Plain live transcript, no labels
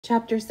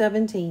Chapter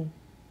 17.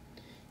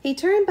 He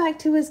turned back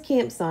to his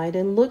campsite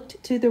and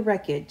looked to the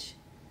wreckage.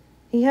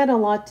 He had a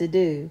lot to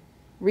do.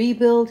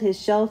 Rebuild his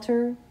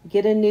shelter,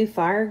 get a new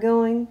fire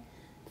going,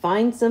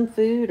 find some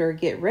food or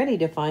get ready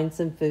to find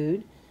some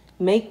food,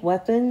 make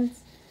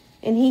weapons,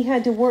 and he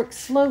had to work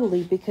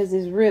slowly because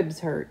his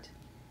ribs hurt.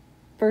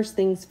 First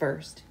things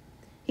first.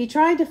 He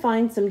tried to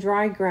find some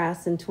dry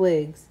grass and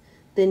twigs,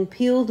 then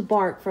peeled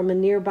bark from a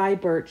nearby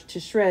birch to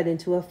shred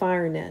into a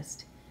fire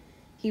nest.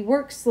 He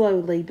worked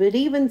slowly, but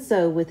even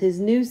so, with his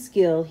new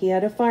skill, he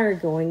had a fire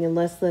going in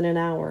less than an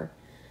hour.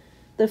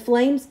 The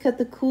flames cut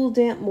the cool,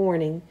 damp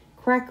morning,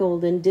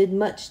 crackled, and did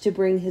much to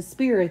bring his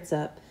spirits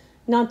up,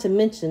 not to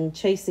mention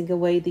chasing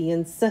away the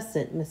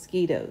incessant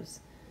mosquitoes.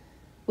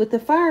 With the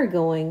fire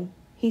going,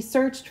 he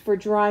searched for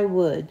dry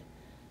wood.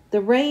 The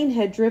rain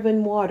had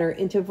driven water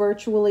into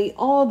virtually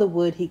all the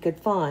wood he could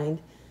find,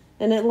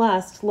 and at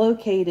last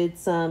located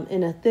some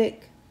in a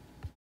thick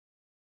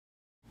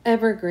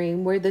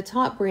evergreen where the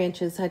top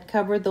branches had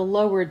covered the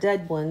lower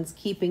dead ones,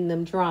 keeping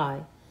them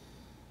dry.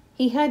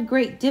 He had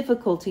great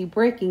difficulty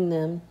breaking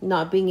them,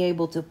 not being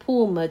able to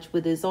pull much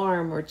with his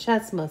arm or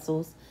chest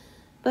muscles,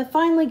 but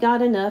finally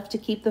got enough to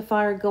keep the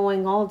fire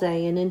going all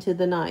day and into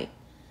the night.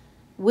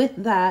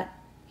 With that,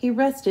 he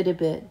rested a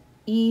bit,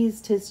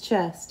 eased his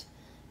chest,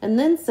 and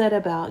then set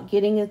about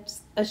getting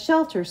a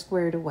shelter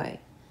squared away.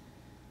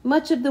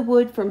 Much of the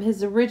wood from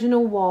his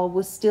original wall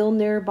was still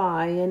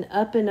nearby, and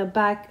up in the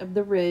back of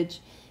the ridge,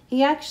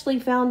 he actually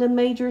found a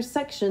major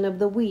section of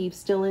the weave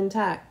still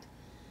intact.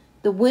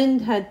 The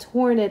wind had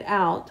torn it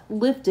out,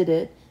 lifted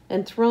it,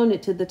 and thrown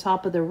it to the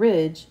top of the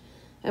ridge,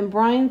 and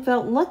Brian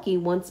felt lucky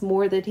once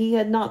more that he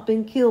had not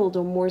been killed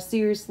or more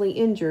seriously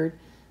injured,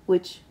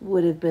 which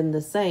would have been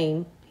the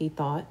same, he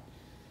thought.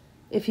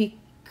 If he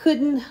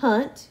couldn't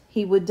hunt,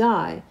 he would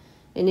die,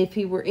 and if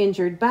he were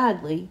injured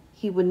badly,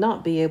 he would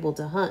not be able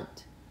to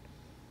hunt.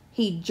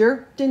 He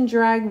jerked and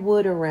dragged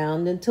wood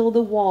around until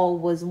the wall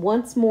was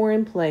once more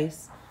in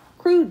place,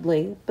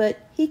 crudely, but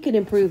he could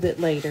improve it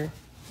later.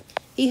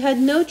 He had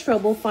no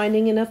trouble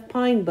finding enough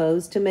pine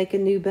boughs to make a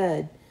new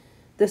bed.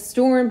 The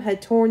storm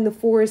had torn the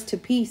forest to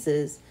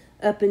pieces.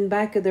 Up in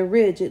back of the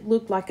ridge, it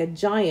looked like a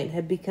giant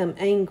had become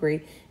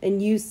angry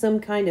and used some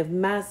kind of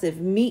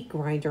massive meat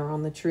grinder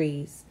on the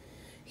trees.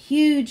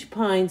 Huge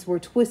pines were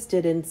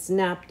twisted and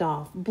snapped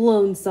off,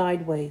 blown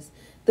sideways.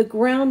 The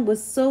ground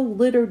was so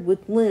littered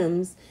with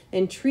limbs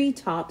and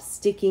treetops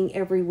sticking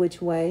every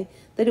which way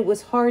that it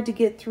was hard to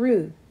get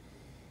through.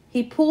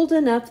 He pulled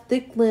enough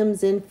thick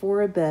limbs in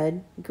for a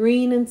bed,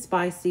 green and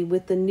spicy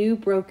with the new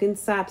broken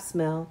sap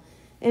smell,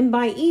 and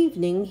by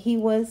evening he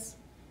was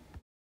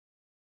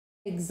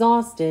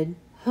exhausted,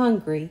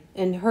 hungry,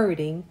 and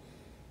hurting,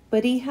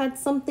 but he had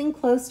something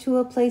close to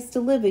a place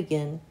to live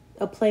again,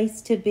 a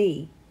place to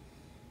be.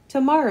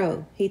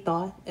 Tomorrow, he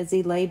thought, as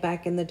he lay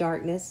back in the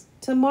darkness,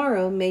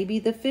 tomorrow maybe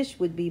the fish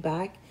would be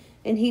back,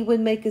 and he would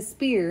make a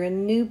spear and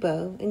a new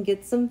bow and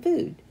get some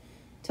food.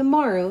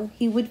 Tomorrow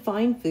he would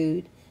find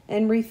food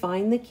and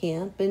refine the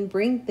camp and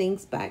bring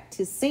things back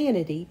to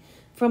sanity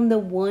from the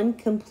one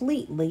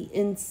completely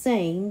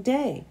insane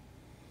day.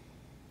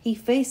 He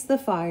faced the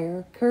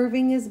fire,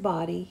 curving his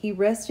body. He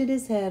rested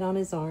his head on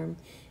his arm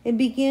and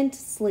began to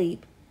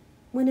sleep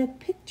when a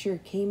picture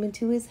came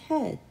into his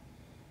head,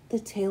 the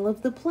tail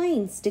of the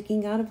plane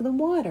sticking out of the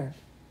water.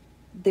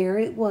 There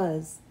it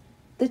was,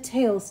 the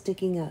tail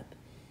sticking up,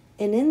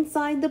 and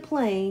inside the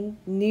plane,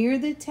 near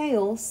the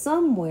tail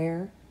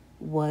somewhere,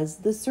 was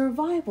the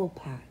survival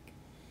pack.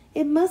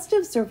 It must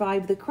have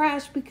survived the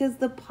crash because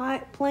the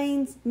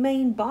plane's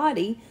main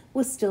body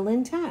was still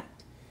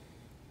intact.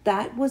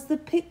 That was the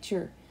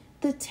picture,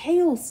 the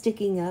tail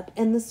sticking up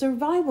and the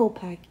survival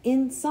pack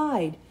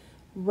inside,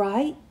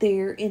 right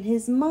there in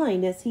his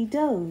mind as he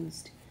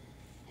dozed.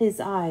 His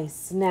eyes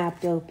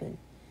snapped open.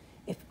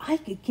 If I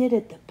could get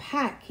at the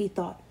pack, he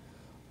thought.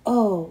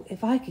 Oh,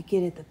 if I could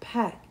get at the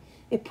pack.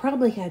 It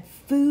probably had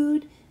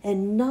food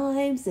and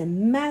knives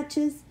and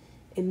matches.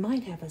 It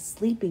might have a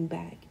sleeping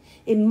bag.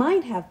 It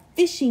might have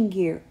fishing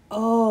gear.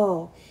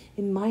 Oh,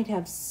 it might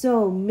have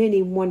so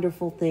many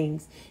wonderful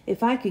things.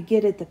 If I could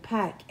get at the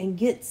pack and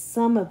get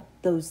some of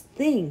those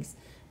things,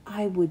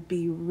 I would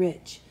be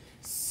rich.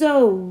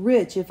 So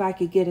rich if I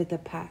could get at the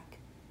pack.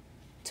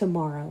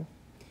 Tomorrow.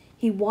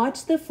 He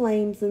watched the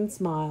flames and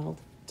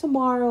smiled.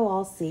 Tomorrow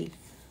I'll see.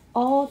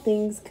 All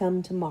things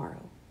come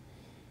tomorrow.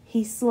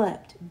 He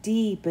slept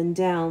deep and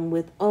down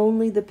with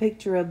only the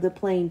picture of the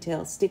plane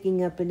tail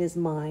sticking up in his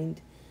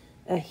mind.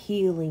 A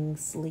healing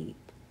sleep.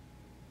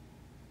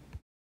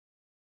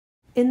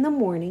 In the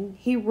morning,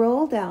 he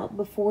rolled out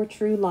before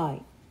true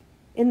light.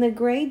 In the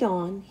gray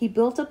dawn, he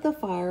built up the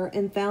fire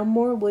and found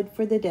more wood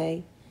for the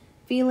day,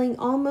 feeling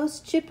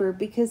almost chipper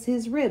because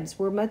his ribs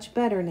were much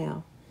better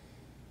now.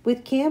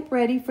 With camp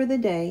ready for the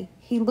day,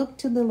 he looked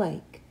to the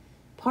lake.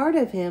 Part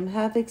of him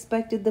half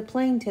expected the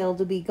plane tail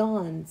to be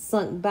gone,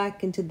 sunk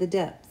back into the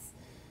depths,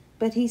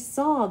 but he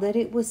saw that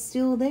it was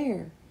still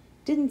there,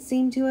 didn't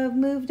seem to have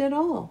moved at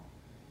all.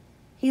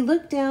 He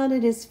looked down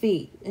at his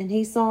feet, and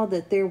he saw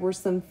that there were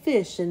some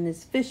fish in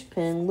his fish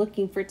pen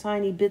looking for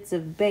tiny bits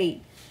of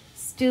bait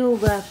still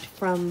left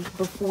from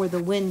before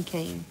the wind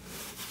came.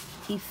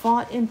 He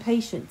fought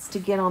impatience to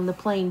get on the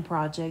plane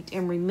project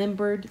and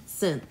remembered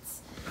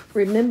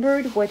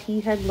what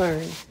he had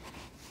learned.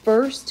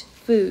 First,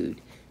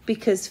 food,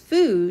 because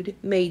food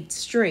made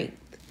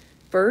strength.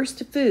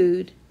 First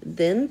food,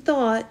 then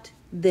thought,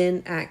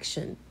 then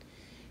action.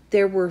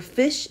 There were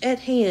fish at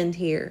hand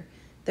here.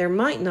 There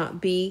might not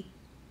be,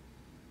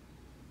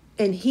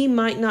 and he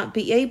might not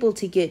be able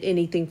to get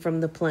anything from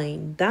the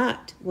plane.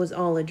 That was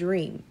all a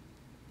dream.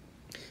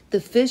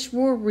 The fish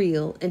were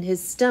real, and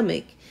his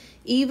stomach,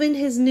 even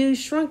his new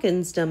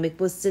shrunken stomach,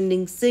 was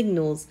sending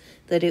signals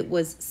that it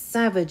was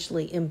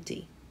savagely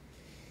empty.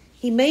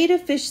 He made a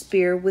fish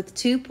spear with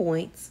 2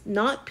 points,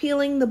 not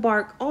peeling the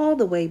bark all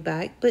the way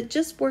back, but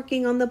just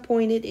working on the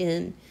pointed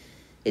end.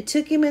 It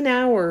took him an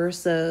hour or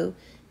so,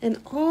 and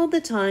all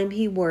the time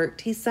he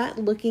worked, he sat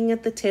looking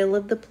at the tail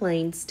of the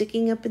plane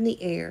sticking up in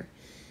the air,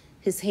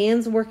 his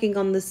hands working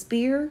on the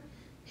spear,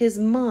 his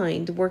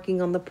mind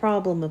working on the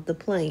problem of the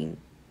plane.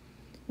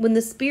 When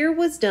the spear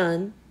was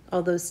done,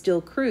 although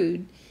still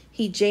crude,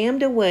 he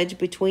jammed a wedge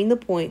between the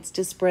points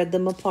to spread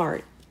them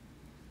apart.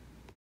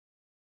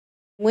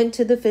 Went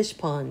to the fish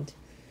pond.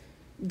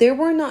 There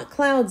were not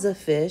clouds of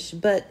fish,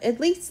 but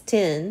at least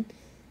 10,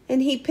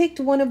 and he picked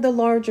one of the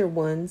larger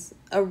ones,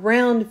 a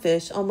round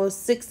fish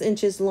almost 6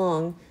 inches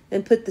long,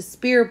 and put the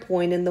spear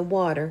point in the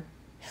water,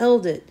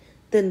 held it,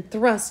 then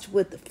thrust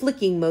with the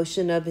flicking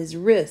motion of his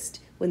wrist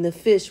when the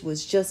fish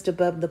was just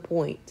above the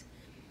point.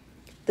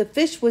 The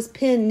fish was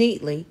pinned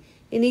neatly,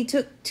 and he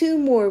took 2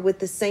 more with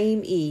the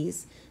same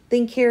ease,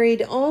 then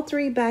carried all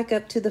 3 back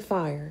up to the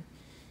fire.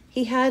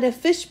 He had a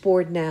fish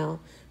board now,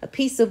 a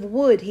piece of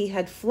wood he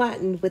had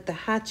flattened with the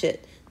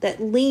hatchet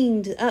that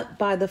leaned up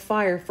by the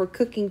fire for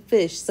cooking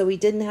fish so he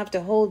didn't have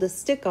to hold a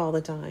stick all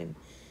the time.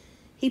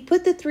 He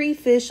put the 3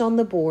 fish on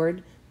the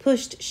board,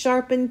 pushed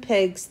sharpened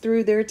pegs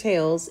through their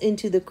tails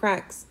into the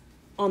cracks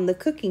on the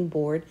cooking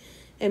board,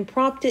 and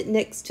propped it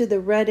next to the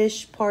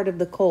reddish part of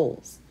the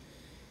coals.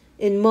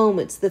 In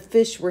moments, the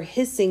fish were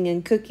hissing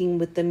and cooking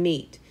with the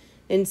meat,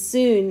 and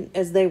soon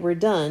as they were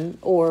done,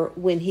 or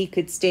when he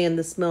could stand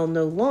the smell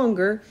no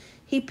longer,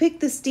 he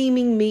picked the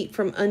steaming meat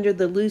from under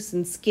the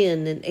loosened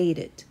skin and ate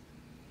it.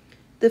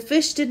 The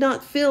fish did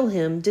not fill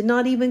him, did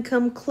not even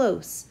come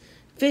close.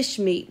 Fish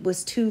meat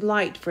was too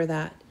light for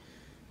that.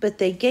 But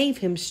they gave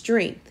him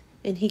strength,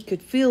 and he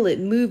could feel it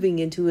moving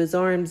into his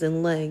arms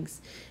and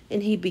legs,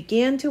 and he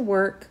began to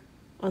work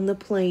on the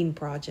plane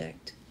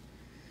project.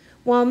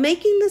 While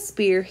making the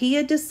spear, he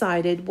had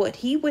decided what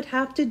he would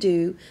have to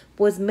do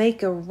was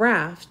make a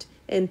raft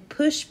and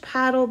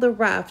paddle the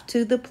raft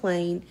to the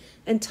plane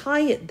and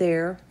tie it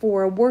there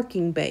for a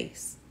working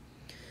base.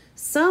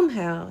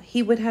 Somehow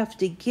he would have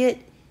to get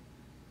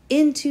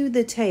into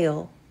the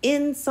tail,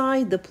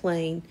 inside the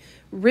plane,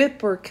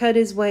 rip or cut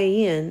his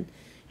way in,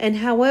 and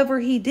however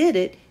he did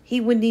it,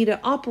 he would need an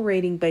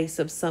operating base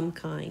of some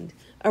kind,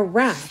 a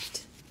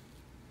raft,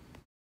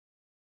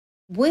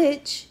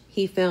 which,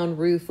 he found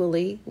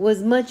ruefully,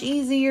 was much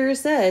easier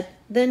said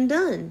than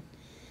done.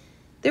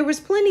 There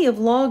was plenty of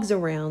logs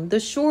around. The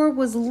shore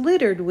was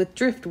littered with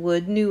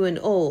driftwood, new and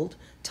old,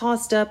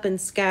 tossed up and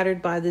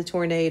scattered by the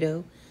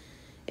tornado.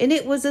 And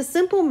it was a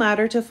simple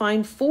matter to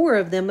find 4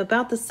 of them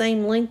about the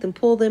same length and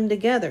pull them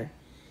together.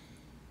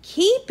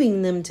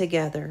 Keeping them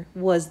together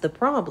was the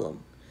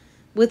problem.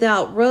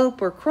 Without rope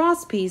or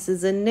cross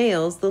pieces and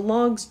nails, the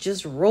logs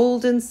just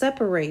rolled and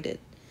separated.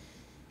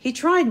 He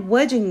tried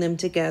wedging them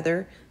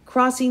together,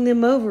 crossing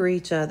them over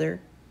each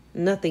other.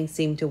 Nothing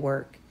seemed to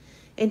work,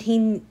 and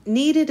he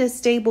needed a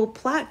stable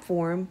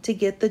platform to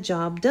get the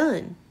job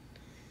done.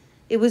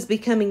 It was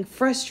becoming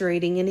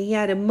frustrating, and he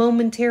had a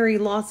momentary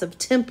loss of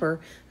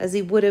temper as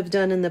he would have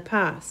done in the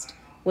past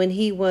when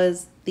he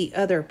was the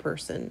other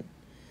person.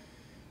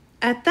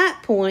 At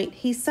that point,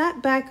 he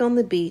sat back on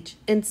the beach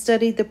and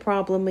studied the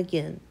problem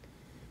again.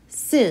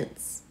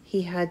 Sense.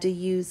 He had to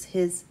use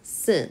his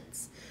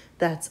sense.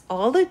 That's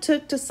all it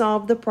took to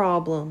solve the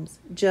problems,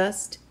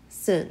 just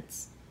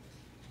sense.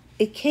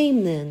 It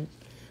came then.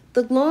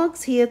 The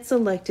logs he had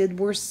selected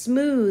were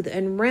smooth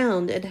and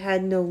round and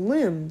had no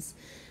limbs.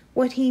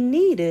 What he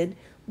needed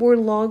were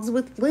logs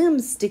with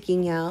limbs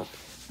sticking out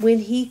when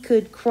he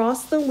could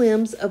cross the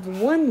limbs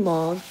of one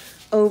log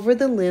over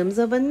the limbs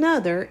of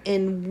another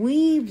and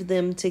weave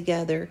them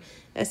together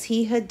as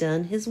he had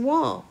done his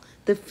wall,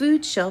 the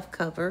food shelf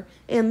cover,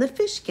 and the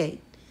fish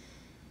gate.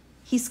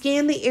 He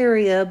scanned the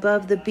area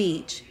above the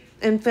beach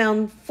and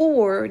found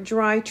 4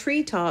 dry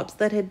treetops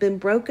that had been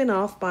broken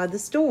off by the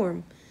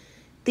storm.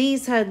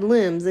 These had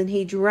limbs, and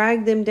he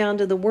dragged them down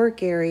to the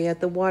work area at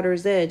the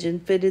water's edge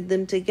and fitted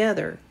them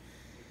together.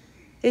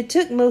 It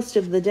took most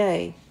of the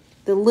day.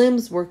 The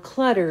limbs were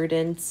cluttered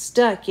and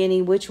stuck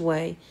any which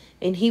way,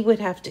 and he would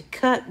have to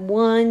cut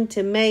one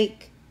to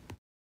make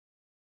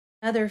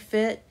another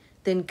fit,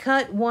 then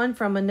cut one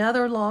from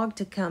another log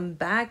to come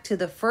back to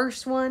the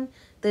first one,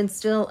 then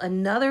still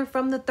another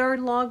from the third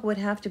log would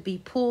have to be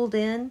pulled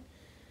in.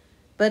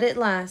 But at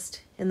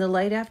last, in the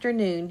late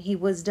afternoon, he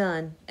was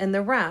done, and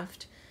the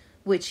raft,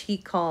 which he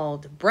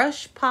called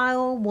Brush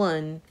Pile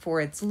 1 for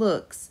its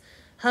looks,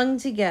 hung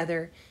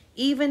together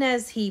even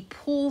as he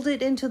pulled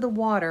it into the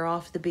water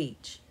off the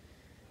beach.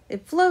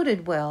 It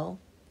floated well,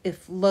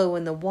 if low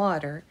in the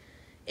water,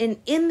 and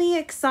in the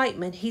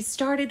excitement he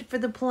started for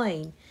the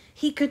plane.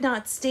 He could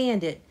not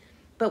stand it,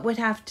 but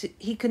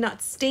he could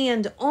not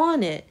stand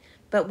on it,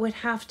 but would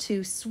have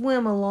to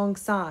swim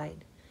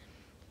alongside.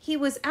 He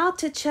was out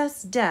to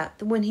chest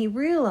depth when he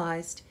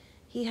realized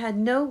he had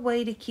no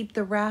way to keep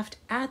the raft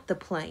at the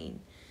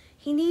plane.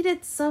 He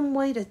needed some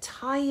way to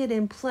tie it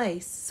in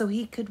place so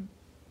he could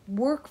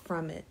work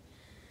from it.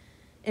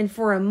 And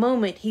for a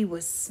moment he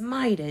was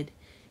smited.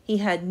 He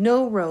had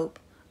no rope,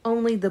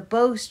 only the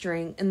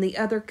bowstring and the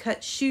other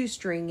cut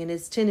shoestring in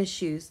his tennis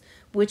shoes,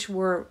 which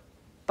were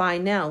by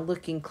now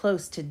looking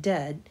close to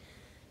dead,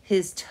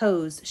 his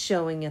toes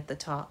showing at the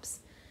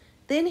tops.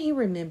 Then he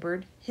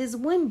remembered his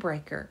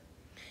windbreaker,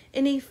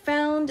 and he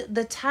found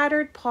the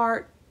tattered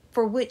part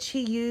for which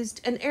he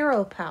used an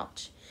arrow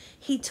pouch.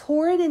 He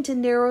tore it into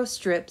narrow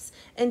strips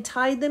and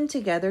tied them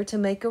together to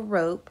make a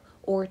rope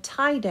or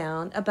tie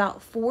down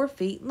about 4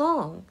 feet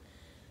long.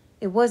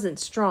 It wasn't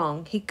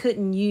strong. He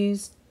couldn't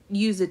use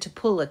it to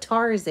pull a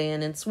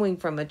Tarzan and swing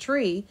from a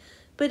tree,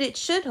 but it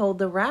should hold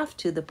the raft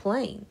to the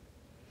plane.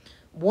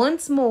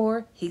 Once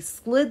more, he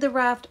slid the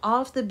raft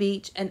off the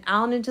beach and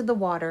out into the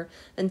water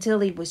until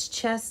he was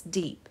chest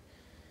deep.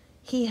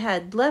 He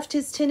had left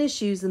his tennis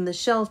shoes in the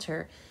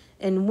shelter,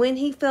 and when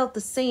he felt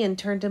the sand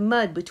turn to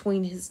mud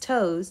between his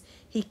toes,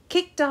 he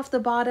kicked off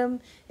the bottom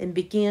and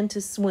began to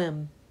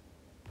swim.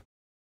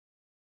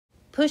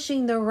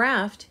 Pushing the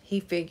raft, he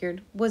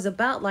figured, was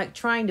about like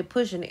trying to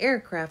push an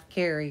aircraft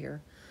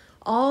carrier.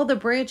 All the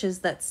branches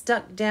that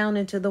stuck down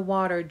into the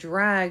water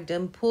dragged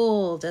and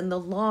pulled, and the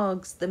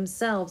logs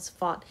themselves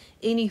fought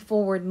any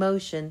forward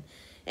motion,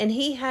 and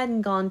he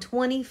hadn't gone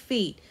 20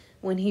 feet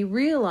when he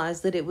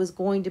realized that it was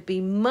going to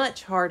be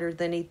much harder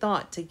than he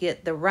thought to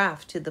get the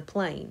raft to the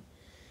plane.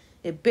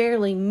 It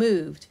barely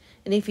moved,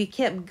 and if he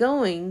kept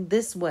going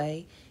this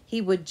way,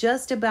 he would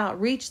just about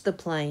reach the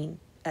plane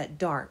at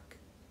dark.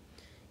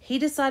 He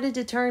decided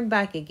to turn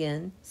back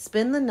again,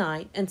 spend the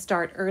night, and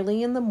start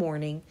early in the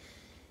morning,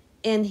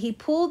 and he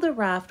pulled the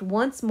raft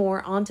once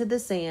more onto the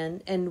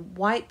sand and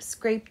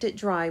scraped it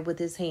dry with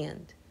his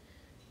hand.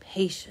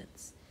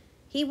 Patience.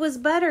 He was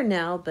better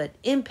now, but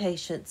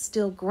impatience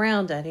still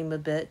ground at him a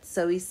bit,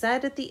 so he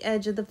sat at the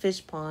edge of the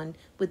fish pond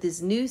with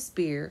his new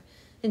spear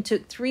and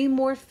took 3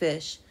 more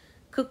fish,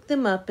 cooked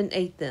them up and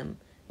ate them,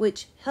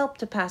 which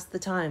helped to pass the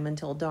time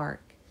until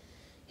dark.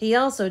 He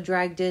also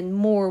dragged in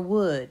more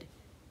wood,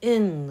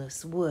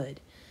 endless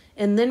wood,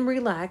 and then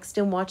relaxed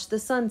and watched the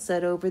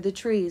sunset over the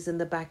trees in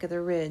the back of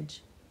the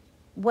ridge.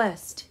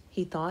 West,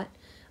 he thought.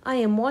 I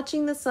am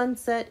watching the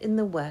sunset in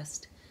the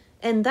west.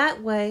 And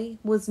that way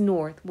was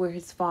north where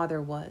his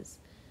father was,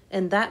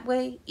 and that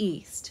way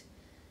east,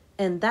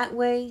 and that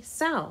way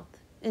south,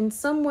 and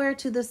somewhere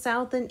to the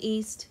south and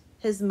east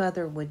his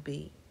mother would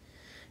be.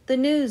 The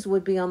news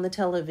would be on the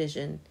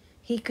television.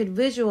 He could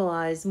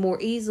visualize more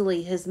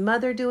easily his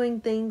mother doing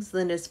things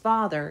than his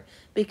father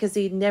because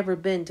he'd never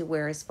been to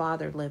where his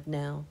father lived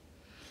now.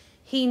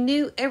 He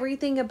knew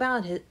everything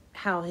about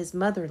how his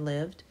mother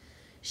lived.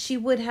 She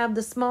would have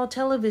the small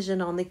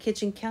television on the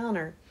kitchen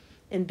counter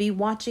and be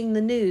watching the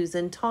news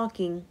and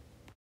talking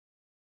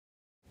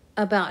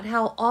about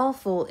how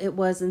awful it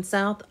was in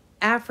South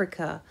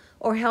Africa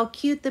or how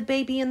cute the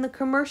baby in the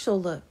commercial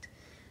looked,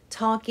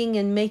 talking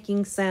and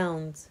making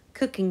sounds,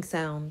 cooking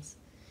sounds.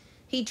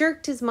 He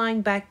jerked his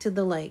mind back to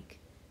the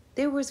lake.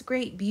 There was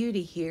great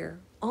beauty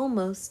here,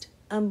 almost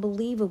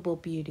unbelievable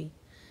beauty.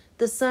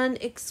 The sun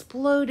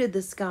exploded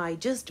the sky,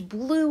 just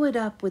blew it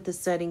up with the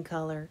setting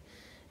color,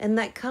 and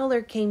that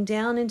color came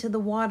down into the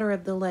water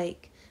of the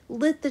lake,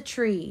 lit the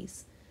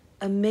trees.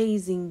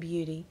 Amazing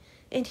beauty.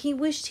 And he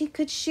wished he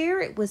could share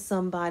it with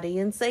somebody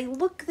and say,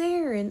 look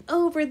there and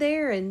over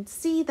there and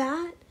see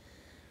that.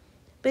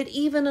 But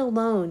even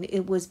alone,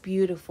 it was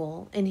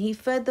beautiful, and he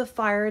fed the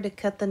fire to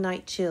cut the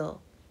night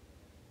chill.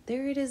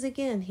 There it is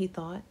again, he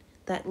thought,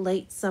 that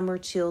late summer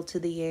chill to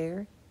the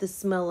air, the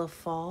smell of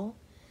fall.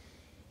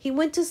 He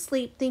went to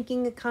sleep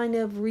thinking a kind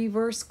of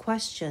reverse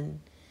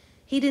question.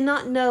 He did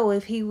not know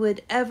if he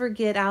would ever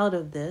get out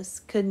of this,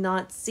 could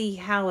not see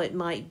how it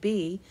might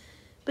be,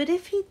 but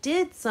if he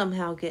did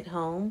somehow get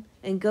home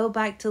and go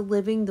back to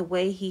living the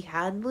way he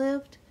had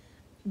lived,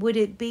 would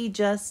it be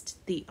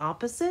just the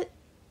opposite?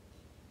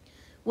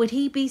 Would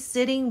he be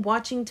sitting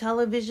watching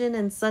television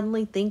and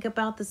suddenly think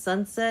about the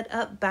sunset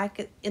up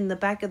in the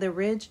back of the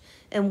ridge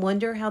and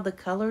wonder how the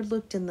color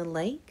looked in the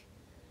lake?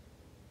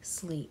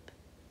 Sleep.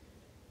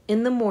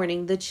 In the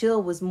morning, the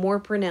chill was more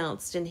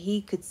pronounced and he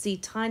could see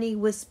tiny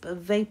wisps of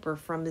vapor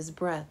from his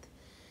breath.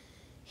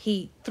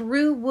 He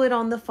threw wood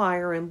on the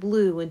fire and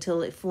blew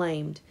until it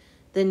flamed,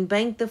 then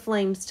banked the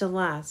flames to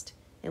last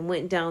and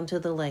went down to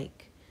the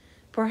lake.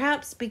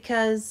 Perhaps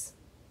because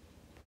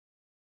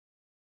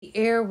the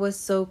air was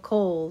so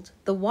cold,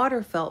 the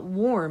water felt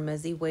warm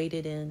as he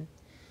waded in.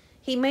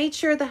 He made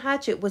sure the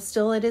hatchet was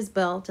still at his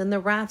belt and the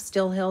raft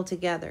still held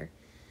together.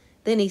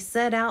 Then he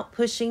set out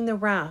pushing the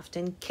raft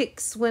and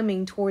kicked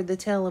swimming toward the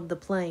tail of the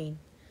plane.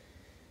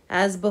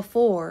 As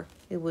before,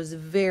 it was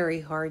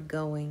very hard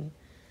going.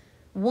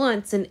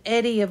 Once an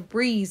eddy of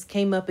breeze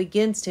came up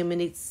against him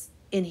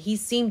and he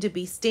seemed to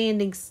be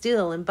standing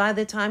still, and by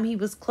the time he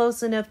was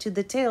close enough to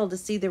the tail to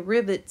see the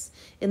rivets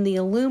in the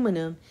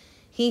aluminum,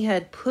 he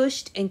had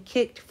pushed and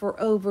kicked for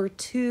over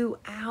 2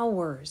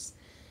 hours,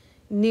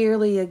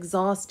 nearly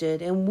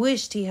exhausted, and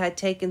wished he had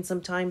taken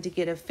some time to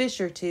get a fish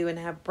or two and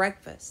have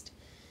breakfast.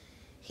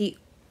 He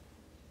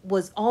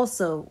was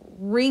also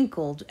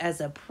wrinkled as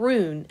a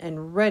prune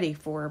and ready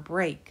for a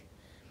break.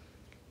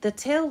 The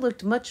tail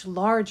looked much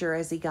larger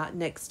as he got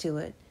next to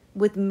it,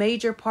 with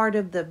major part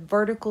of the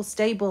vertical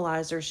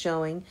stabilizer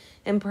showing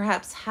and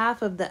perhaps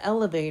half of the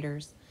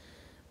elevators.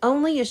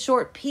 Only a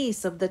short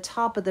piece of the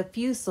top of the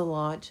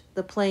fuselage,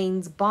 the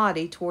plane's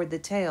body toward the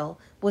tail,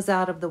 was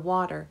out of the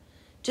water,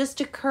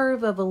 just a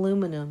curve of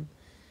aluminum,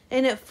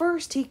 and at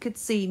first he could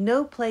see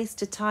no place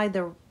to tie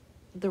the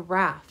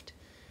raft.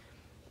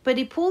 But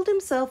he pulled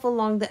himself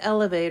along the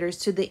elevators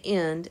to the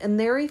end, and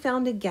there he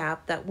found a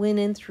gap that went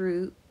in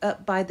through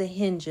up by the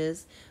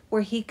hinges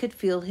where he could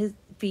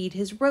feed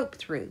his rope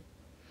through.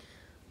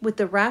 With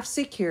the raft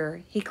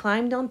secure, he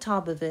climbed on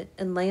top of it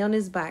and lay on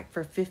his back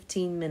for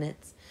 15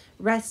 minutes,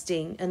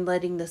 resting and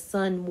letting the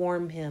sun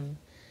warm him.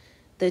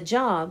 The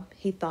job,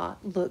 he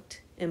thought,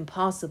 looked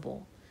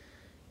impossible.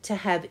 To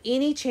have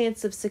any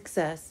chance of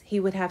success, he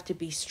would have to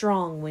be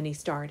strong when he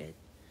started.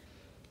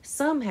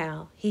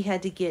 Somehow, he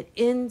had to get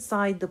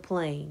inside the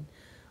plane.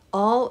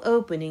 All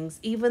openings,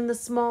 even the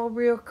small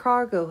rear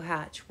cargo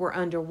hatch, were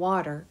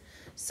underwater,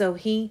 so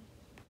he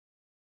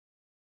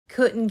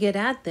couldn't get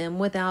at them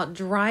without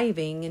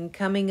driving and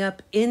coming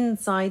up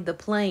inside the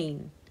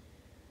plane,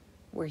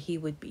 where he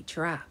would be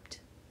trapped.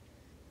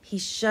 He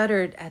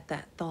shuddered at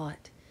that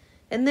thought,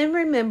 and then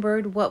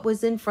remembered what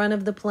was in front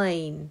of the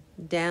plane,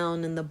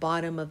 down in the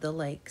bottom of the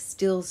lake,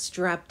 still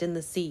strapped in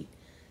the seat,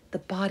 the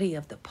body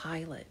of the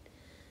pilot,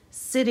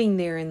 sitting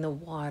there in the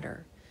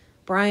water.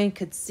 Brian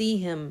could see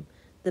him,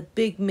 the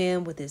big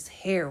man with his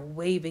hair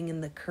waving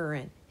in the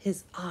current,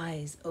 his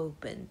eyes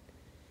open.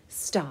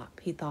 Stop,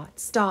 he thought.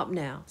 Stop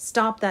now.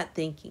 Stop that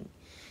thinking.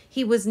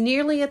 He was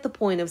nearly at the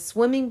point of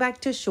swimming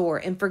back to shore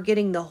and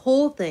forgetting the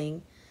whole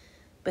thing,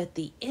 but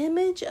the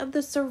image of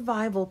the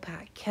survival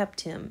pack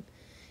kept him.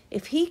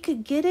 If he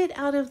could get it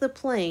out of the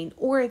plane,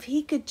 or if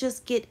he could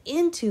just get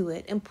into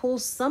it and pull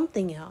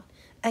something out,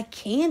 a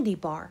candy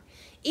bar,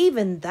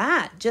 even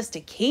that, just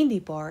a candy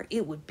bar,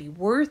 it would be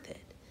worth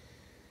it.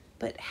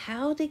 But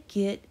how to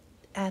get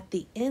at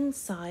the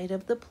inside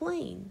of the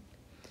plane?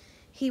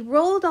 He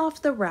rolled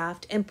off the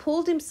raft and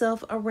pulled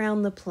himself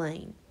around the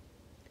plane.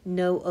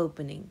 No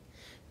opening.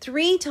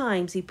 3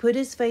 times he put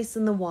his face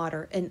in the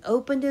water and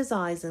opened his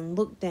eyes and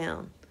looked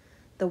down.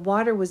 The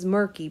water was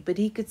murky, but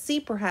he could see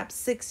perhaps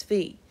 6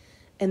 feet,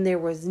 and there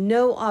was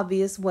no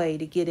obvious way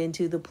to get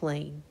into the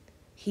plane.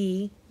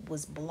 He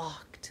was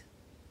blocked.